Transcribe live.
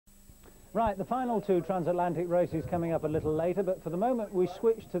Right, the final two transatlantic races coming up a little later, but for the moment we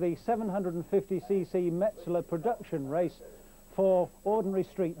switch to the 750cc Metzeler production race for ordinary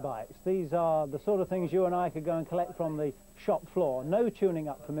street bikes. These are the sort of things you and I could go and collect from the shop floor. No tuning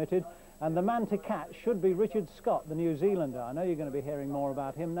up permitted, and the man to catch should be Richard Scott, the New Zealander. I know you're going to be hearing more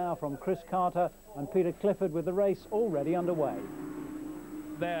about him now from Chris Carter and Peter Clifford, with the race already underway.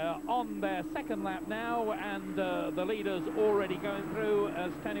 They're on their second lap now, and the leader's already going through.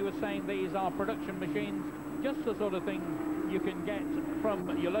 As Tony was saying, these are production machines, just the sort of thing you can get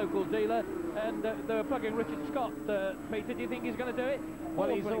from your local dealer. And they're plugging Richard Scott. Peter, do you think he's going to do it? Well,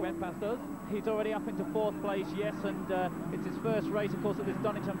 he went past us. He's already up into fourth place, yes, and it's his first race, of course, at this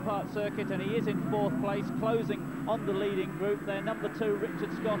Donington Park circuit, and he is in fourth place, closing on the leading group. They're number 2, Richard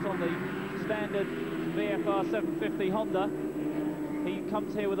Scott, on the standard VFR 750 Honda. He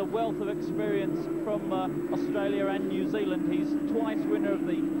comes here with a wealth of experience from Australia and New Zealand. He's twice winner of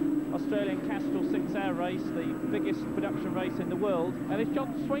the Australian Castrol 6-hour race, the biggest production race in the world. And it's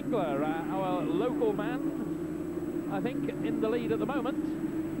John Swingler, our local man, I think, in the lead at the moment.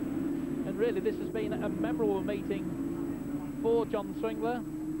 And really, this has been a memorable meeting for John Swingler.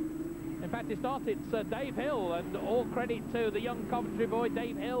 In fact, it started Dave Hill, and all credit to the young Coventry boy.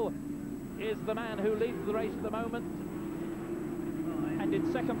 Dave Hill is the man who leads the race at the moment. And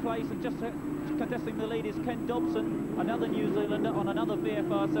in second place, and just contesting the lead, is Ken Dobson, another New Zealander on another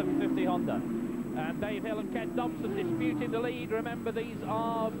VFR 750 Honda. And Dave Hill and Ken Dobson disputing the lead. Remember, these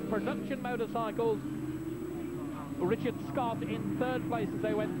are production motorcycles. Richard Scott in third place as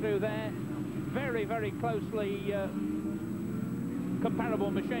they went through there. Very, very closely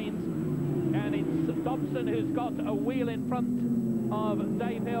comparable machines. And it's Dobson who's got a wheel in front of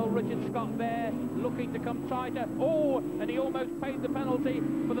Dave Hill. Richard Scott there looking to come tighter. Oh, and he almost paid the penalty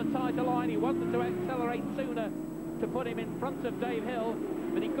for the tighter line. He wanted to accelerate sooner to put him in front of Dave Hill,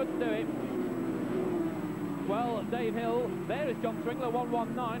 but he couldn't do it. Well, Dave Hill, there is John Swingler,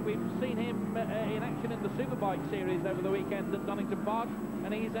 119. We've seen him in action in the Superbike series over the weekend at Donington Park,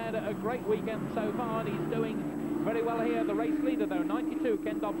 and he's had a great weekend so far, and he's doing very well here. The race leader, though, 92,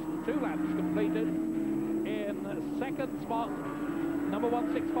 Ken Dobson, 2 laps completed. In second spot, number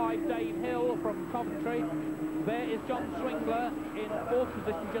 165, Dave Hill from Coventry. There is John Swingler in fourth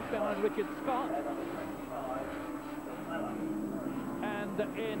position, just behind Richard Scott. And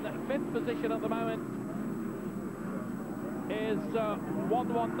in fifth position at the moment is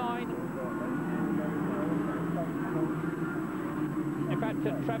 119. In fact,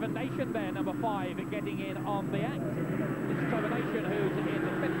 Trevor Nation there, number 5, getting in on the act. It's Trevor Nation who's in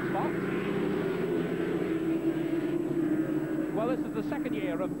the 5th spot. Well, this is the second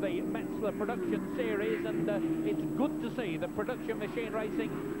year of the Metzeler production series, and it's good to see that production machine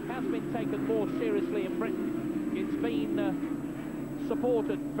racing has been taken more seriously in Britain. It's been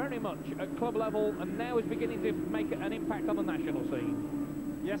supported very much at club level, and now is beginning to make an impact on the national scene.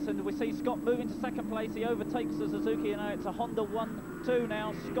 Yes, and we see Scott moving to second place. He overtakes the Suzuki, and now it's a Honda 1-2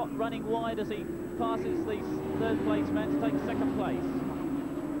 now. Scott running wide as he passes the third place man to take second place.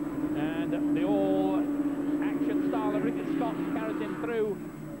 And the all-action style of Richard Scott carries him through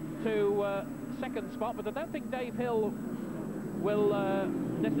to second spot, but I don't think Dave Hill will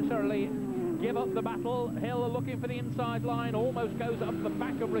necessarily give up the battle. Hill looking for the inside line, almost goes up the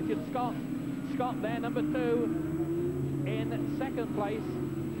back of Richard Scott. Scott there, number 2, in second place.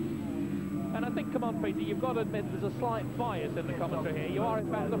 And I think, come on, Peter, you've got to admit there's a slight bias in the commentary here. You are, in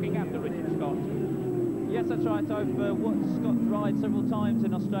fact, looking after Richard Scott. Yes, that's right. I've watched Scott ride several times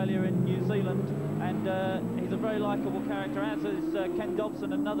in Australia and New Zealand, and he's a very likeable character, as is Ken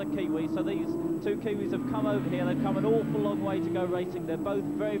Dobson, another Kiwi. So these two Kiwis have come over here. They've come an awful long way to go racing. They're both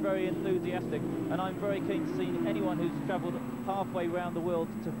very, very enthusiastic, and I'm very keen to see anyone who's travelled halfway around the world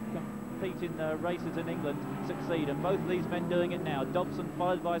to compete in races in England succeed, and both of these men doing it now. Dobson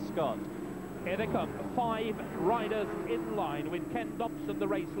followed by Scott. Here they come, 5 riders in line, with Ken Dobson, the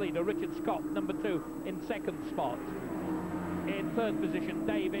race leader, Richard Scott, number 2, in second spot. In third position,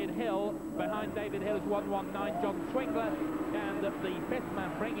 David Hill. Behind David Hill is 119, John Swingler. And the 5th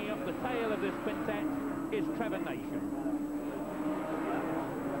man bringing up the tail of this quintet is Trevor Nation.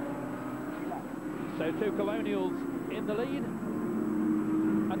 So 2 Colonials in the lead.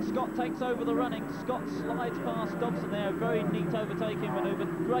 And Scott takes over the running. Scott slides past Dobson there, a very neat overtaking manoeuvre.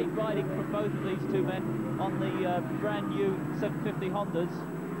 Great riding from both of these two men on the brand new 750 Hondas.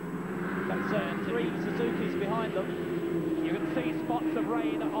 That's 3 Suzukis behind them. You can see spots of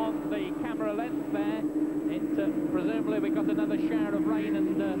rain on the camera lens there. Presumably we got another shower of rain,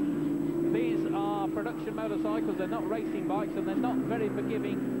 and these are production motorcycles. They're not racing bikes, and they're not very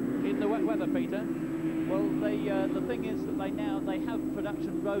forgiving in the wet weather, Peter. Well, the thing is that they have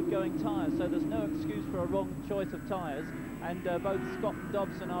production road-going tyres, so there's no excuse for a wrong choice of tyres. And both Scott and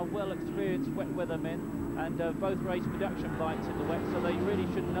Dobson are well-experienced wet weather men, and both race production bikes in the wet, so they really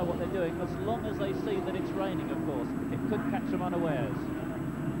should know what they're doing, as long as they see that it's raining, of course. It could catch them unawares.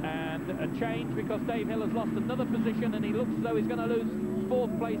 And a change, because Dave Hill has lost another position, and he looks as though he's going to lose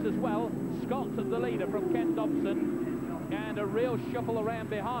 4th place as well. Scott the leader from Ken Dobson, and a real shuffle around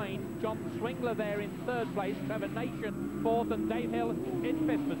behind. John Swingler there in 3rd place, Trevor Nation 4th, and Dave Hill in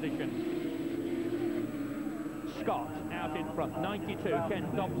 5th position. Scott out in front, 92, Ken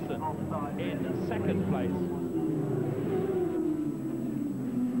Dobson in 2nd place.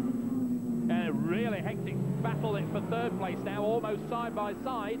 And a really hectic battle for 3rd place now, almost side by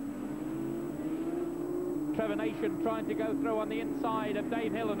side. Trevor Nation trying to go through on the inside of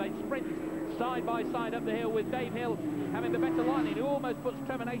Dave Hill, and they sprint side by side up the hill, with Dave Hill having the better line. He almost puts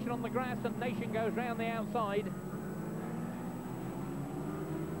Trevor Nation on the grass, and Nation goes round the outside.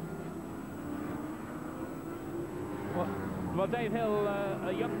 Well, Dave Hill,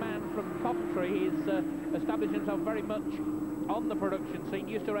 a young man from Coventry, is established himself very much on the production scene.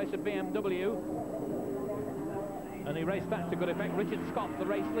 Used to race at BMW, and he raced that to good effect. Richard Scott, the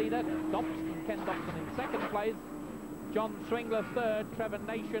race leader. Ken Dobson in 2nd place. John Swingler 3rd, Trevor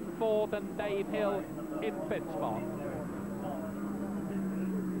Nation 4th, and Dave Hill in 5th spot.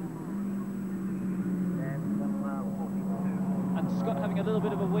 Scott having a little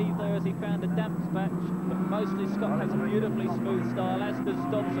bit of a weave there as he found a damp patch, but mostly Scott has a beautifully smooth style, as does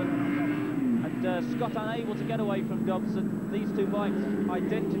Dobson. And Scott unable to get away from Dobson. These two bikes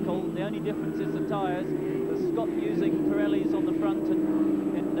identical, the only difference is the tyres. Scott using Pirellis on the front and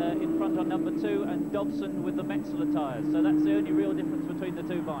in front on number 2, and Dobson with the Metzeler tyres. So that's the only real difference between the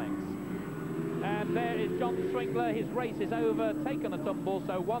two bikes. And there is John Swingler. His race is over, taken a tumble,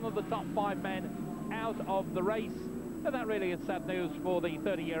 so one of the top 5 men out of the race. And that really is sad news for the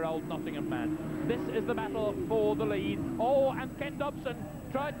 30-year-old Nottingham man. This is the battle for the lead. Oh, and Ken Dobson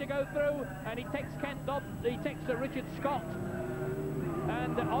tried to go through, and he takes Richard Scott.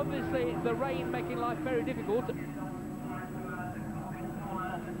 And obviously the rain making life very difficult.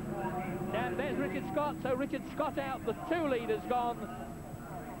 And there's Richard Scott. So Richard Scott out, the 2 leaders gone.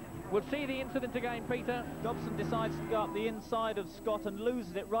 We'll see the incident again, Peter. Dobson decides to go up the inside of Scott and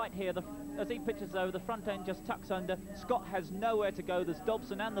loses it right here. As he pitches over, the front end just tucks under. Scott has nowhere to go. There's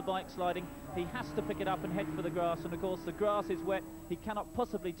Dobson and the bike sliding. He has to pick it up and head for the grass, and of course the grass is wet. He cannot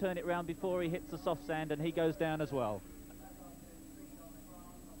possibly turn it round before he hits the soft sand, and he goes down as well.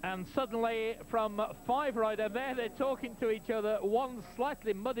 And suddenly from 5 rider there, they're talking to each other, one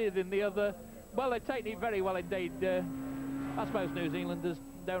slightly muddier than the other. Well, they're taking it very well indeed. I suppose New Zealanders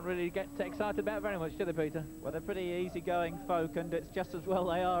don't really get excited about it very much, do they, Peter? Well, they're pretty easygoing folk, and it's just as well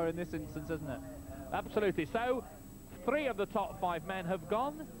they are in this instance, isn't it? Absolutely. So 3 of the top 5 men have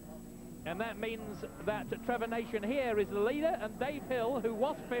gone, and that means that Trevor Nation here is the leader, and Dave Hill, who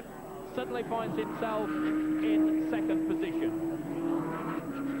was 5th, suddenly finds himself in 2nd position.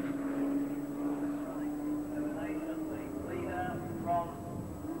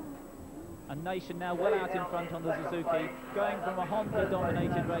 And Nation now well out in front on the Suzuki, going from a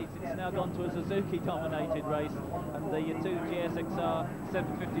Honda-dominated race, it's now gone to a Suzuki-dominated race, and the 2 GSXR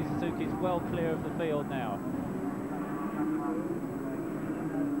 750 Suzukis well clear of the field now.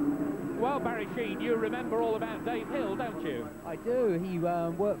 Well, Barry Sheen, you remember all about Dave Hill, don't you? I do. He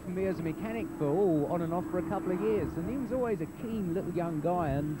worked for me as a mechanic for on and off for a couple of years, and he was always a keen little young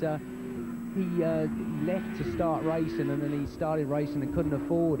guy, and he left to start racing, and then he started racing and couldn't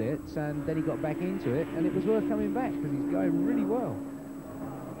afford it, and then he got back into it, and it was worth coming back because he's going really well.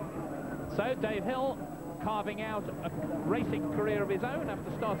 So Dave Hill carving out a racing career of his own after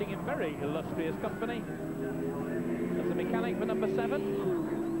starting in very illustrious company as a mechanic for number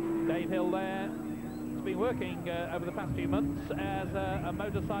 7. Dave Hill there has been working over the past few months as a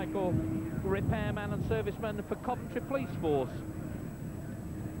motorcycle repairman and serviceman for Coventry Police Force.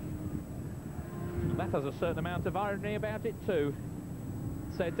 That has a certain amount of irony about it too.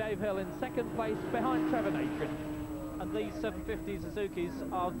 So Dave Hill in 2nd place behind Trevor Nation. And these 750 Suzukis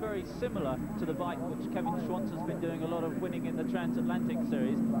are very similar to the bike which Kevin Schwantz has been doing a lot of winning in the Transatlantic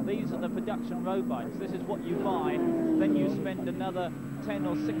Series. These are the production road bikes. This is what you buy, then you spend another 10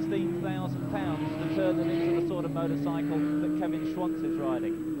 or 16,000 pounds to turn them into the sort of motorcycle that Kevin Schwantz is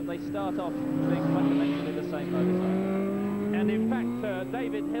riding. But they start off being fundamentally the same motorcycle. And in fact,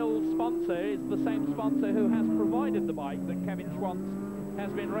 David Hill's sponsor is the same sponsor who has provided the bike that Kevin Schwantz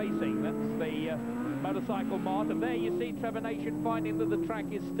has been racing. That's the Motorcycle Mart. And there you see Trevor Nation finding that the track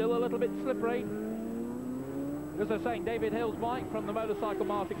is still a little bit slippery. As I was saying, David Hill's bike from the motorcycle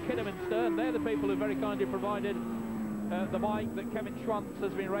mart at Kidderminster, and they're the people who very kindly provided the bike that Kevin Schwantz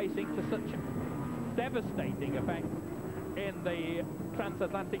has been racing to such devastating effect in the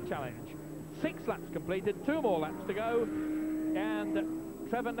Transatlantic Challenge. 6 laps completed, 2 more laps to go, and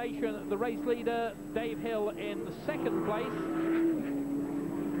Trevor Nation, the race leader, Dave Hill in 2nd place.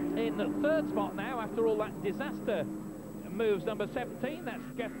 In the 3rd spot now, after all that disaster, moves number 17, that's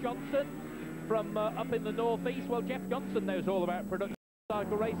Jeff Johnson from up in the northeast. Well, Jeff Johnson knows all about production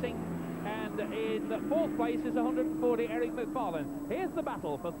cycle racing. And in 4th place is 140 Eric McFarlane. Here's the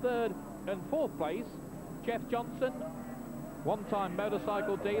battle for 3rd and 4th place. Jeff Johnson, one-time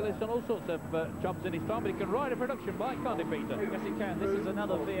motorcycle dealer, and all sorts of jobs in his time, but he can ride a production bike, can't he, Peter? Yes, he can. This is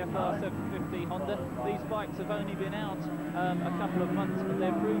another VFR 750 Honda. These bikes have only been out a couple of months, but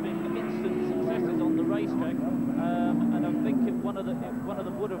they're proving instant successes on the racetrack. And I think one of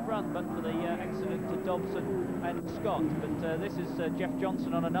them would have run, but for the accident to Dobson and Scott. But this is Jeff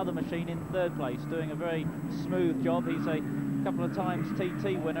Johnson on another machine in 3rd place, doing a very smooth job. He's a couple of times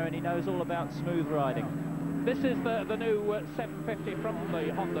TT winner, and he knows all about smooth riding. This is the new 750 from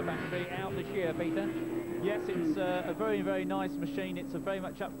the Honda factory out this year, Peter. Yes, it's a very, very nice machine. It's a very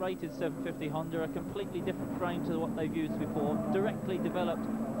much uprated 750 Honda, a completely different frame to what they've used before, directly developed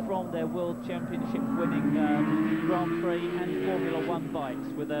from their World Championship winning Grand Prix and Formula 1 bikes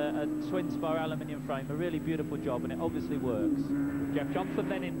with a twin spar aluminium frame. A really beautiful job, and it obviously works. Jeff Johnson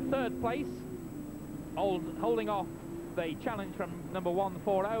then in 3rd place, holding off the challenge from number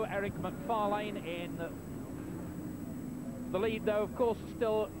 140, Eric McFarlane in the lead, though, of course,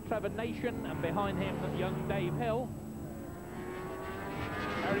 still Trevor Nation, and behind him, young Dave Hill.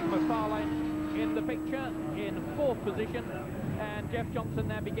 Eric McFarlane in the picture, in 4th position, and Jeff Johnson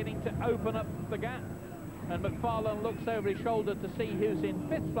now beginning to open up the gap. And McFarlane looks over his shoulder to see who's in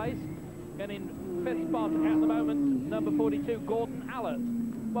 5th place, and in 5th spot at the moment, number 42, Gordon Allett.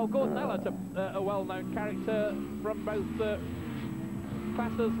 Well, Gordon Allett, a well-known character from both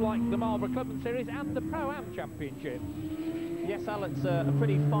classes like the Marlborough Clubman Series and the Pro-Am Championship. Yes, Alett's a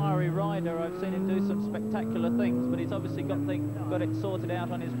pretty fiery rider. I've seen him do some spectacular things, but he's obviously got it sorted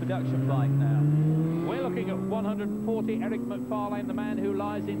out on his production bike now. We're looking at 140 Eric McFarlane, the man who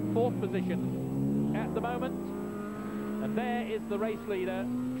lies in 4th position at the moment. And there is the race leader,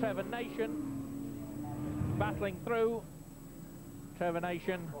 Trevor Nation, battling through. Trevor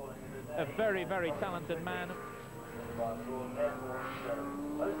Nation, a very, very talented man.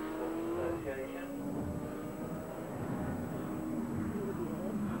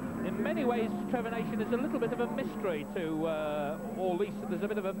 In many ways, Trevor Nation is a little bit of a mystery to, or at least there's a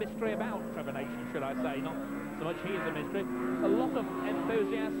bit of a mystery about Trevor Nation, should I say. Not so much he is a mystery. A lot of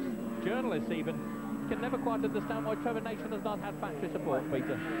enthusiasts, journalists even, can never quite understand why Trevor Nation has not had factory support,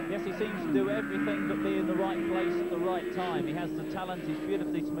 Peter. Yes, he seems to do everything but be in the right place at the right time. He has the talent, he's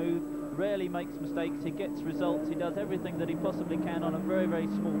beautifully smooth, rarely makes mistakes, he gets results, he does everything that he possibly can on a very, very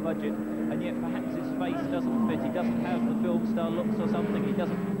small budget, and yet perhaps his face doesn't fit, he doesn't have the film star looks or something, he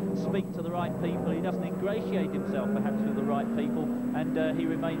doesn't speak to the right people, he doesn't ingratiate himself perhaps with the right people, and he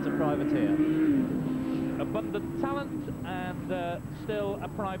remains a privateer. Abundant talent and still a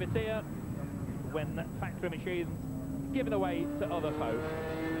privateer when factory machines given away to other folk.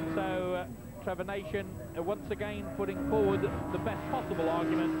 So Trevor Nation once again putting forward the best possible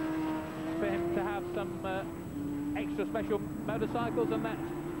argument for him to have some extra special motorcycles, and that's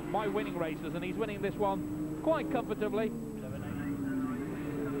my winning races, and he's winning this one quite comfortably.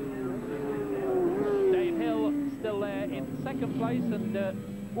 Dave Hill still there in 2nd place, and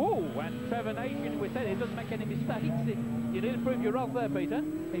and Trevor Nation, we said he doesn't make any mistakes. You need to prove your wrong there, Peter.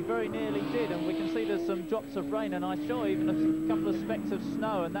 He very nearly did, and we can see there's some drops of rain, and I saw even a couple of specks of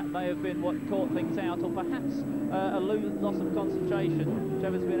snow, and that may have been what caught things out, or perhaps a loss of concentration.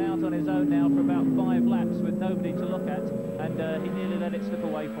 Trevor's been out on his own now for about 5 laps with nobody to look at, and he nearly let it slip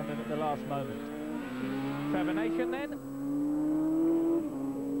away from him at the last moment. Trevor Nation then.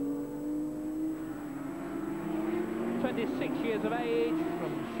 26 years of age,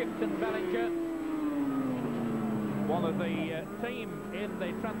 from Shipton, Bellinger. One of the team in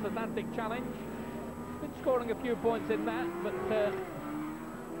the Transatlantic Challenge. Been scoring a few points in that, but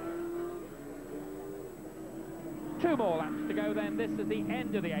 2 more laps to go then. This is the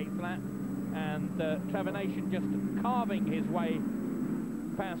end of the 8th lap, and Trevor Nation just carving his way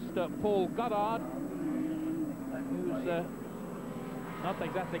past Paul Goddard, who's not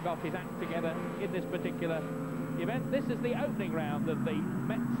exactly got his act together in this particular event. This is the opening round of the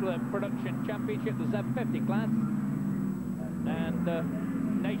Metzeler Production Championship, the Z50 class, and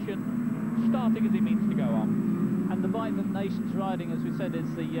Nation starting as he means to go on. And the bike that Nation's riding, as we said, is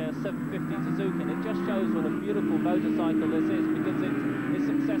the 750 Suzuki, and it just shows what a beautiful motorcycle this is, because it is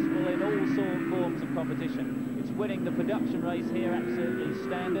successful in all forms of competition. It's winning the production race here, absolutely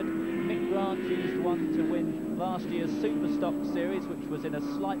standard. Mick Grant used one to win last year's Super Stock Series, which was in a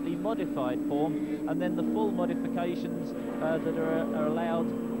slightly modified form, and then the full modifications that are allowed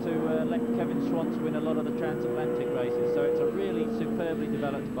to let Kevin Schwantz win a lot of the transatlantic races. So it's a really superbly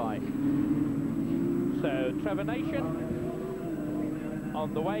developed bike. So Trevor Nation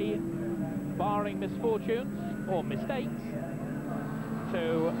on the way, barring misfortunes or mistakes,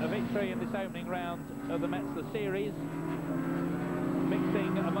 to a victory in this opening round of the Metzeler Series.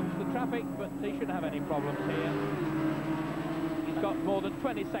 Mixing amongst the traffic, but he shouldn't have any problems here. He's got more than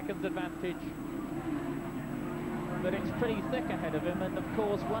 20 seconds advantage. But it's pretty thick ahead of him, and of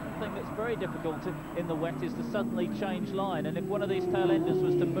course one thing that's very difficult in the wet is to suddenly change line, and if one of these tail-enders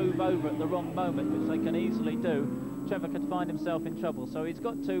was to move over at the wrong moment, which they can easily do, Trevor could find himself in trouble. So he's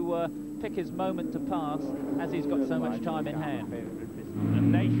got to pick his moment to pass, as he's got so much time in hand.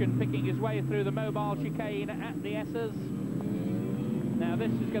 And Nation picking his way through the mobile chicane at the Essers. Now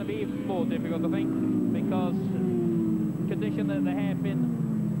this is going to be even more difficult, I think, because conditions at the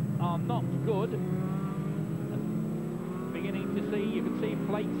hairpin are not good. Beginning to see, you can see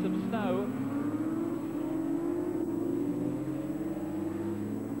flakes of snow.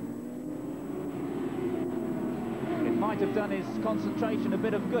 It might have done his concentration a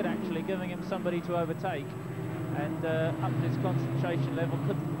bit of good, actually, giving him somebody to overtake, and up his concentration level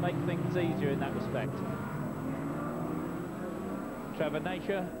could make things easier in that respect. Trevor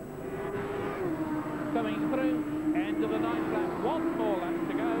Nation coming through, end of the 9th lap, one more lap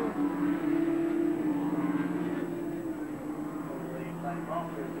to go.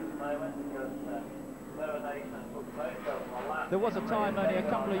 There was a time only a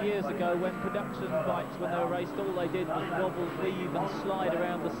couple of years ago when production bikes, when they were raced, all they did was wobble, weave and slide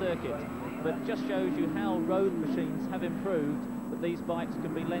around the circuit. But it just shows you how road machines have improved, that these bikes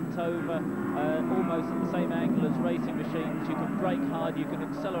can be leant over almost at the same angle as racing machines. You can brake hard, you can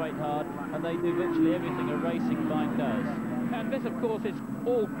accelerate hard, and they do virtually everything a racing bike does. And this, of course, is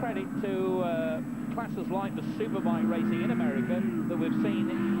all credit to classes like the Superbike racing in America that we've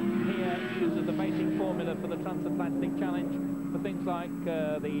seen here used as the basic formula for the Transatlantic Challenge, for things like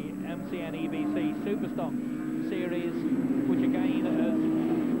the MCN EBC Superstock Series, which again has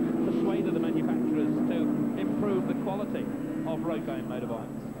persuaded the manufacturers to improve the quality of road-going motorbikes.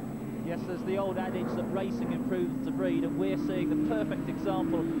 Yes, there's the old adage that racing improves the breed, and we're seeing the perfect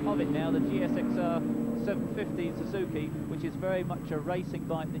example of it now, the GSXR 750 Suzuki, which is very much a racing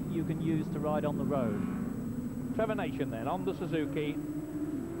bike that you can use to ride on the road. Trevor Nation then on the Suzuki,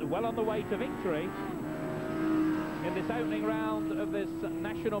 well on the way to victory in this opening round of this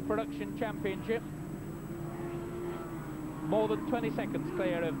National Production Championship. More than 20 seconds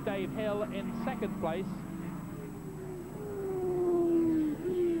clear of Dave Hill in second place.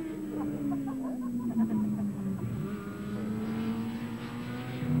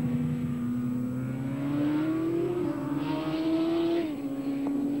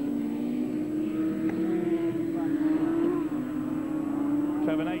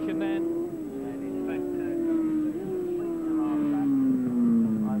 Trevor Nation then.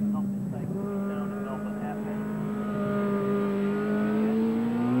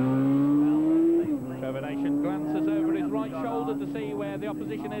 Trevor Nation glances over his right shoulder to see where the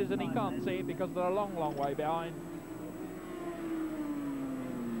opposition is, and he can't see it because they're a long, long way behind.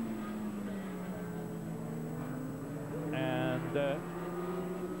 And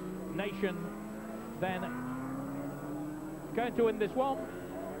Nation then going to win this one,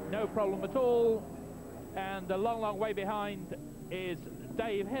 no problem at all. And a long, long way behind is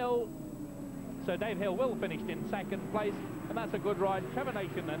Dave Hill. So Dave Hill will finish in second place, and that's a good ride. Trevor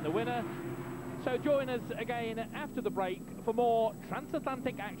Nation then the winner. So join us again after the break for more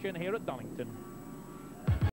transatlantic action here at Donington.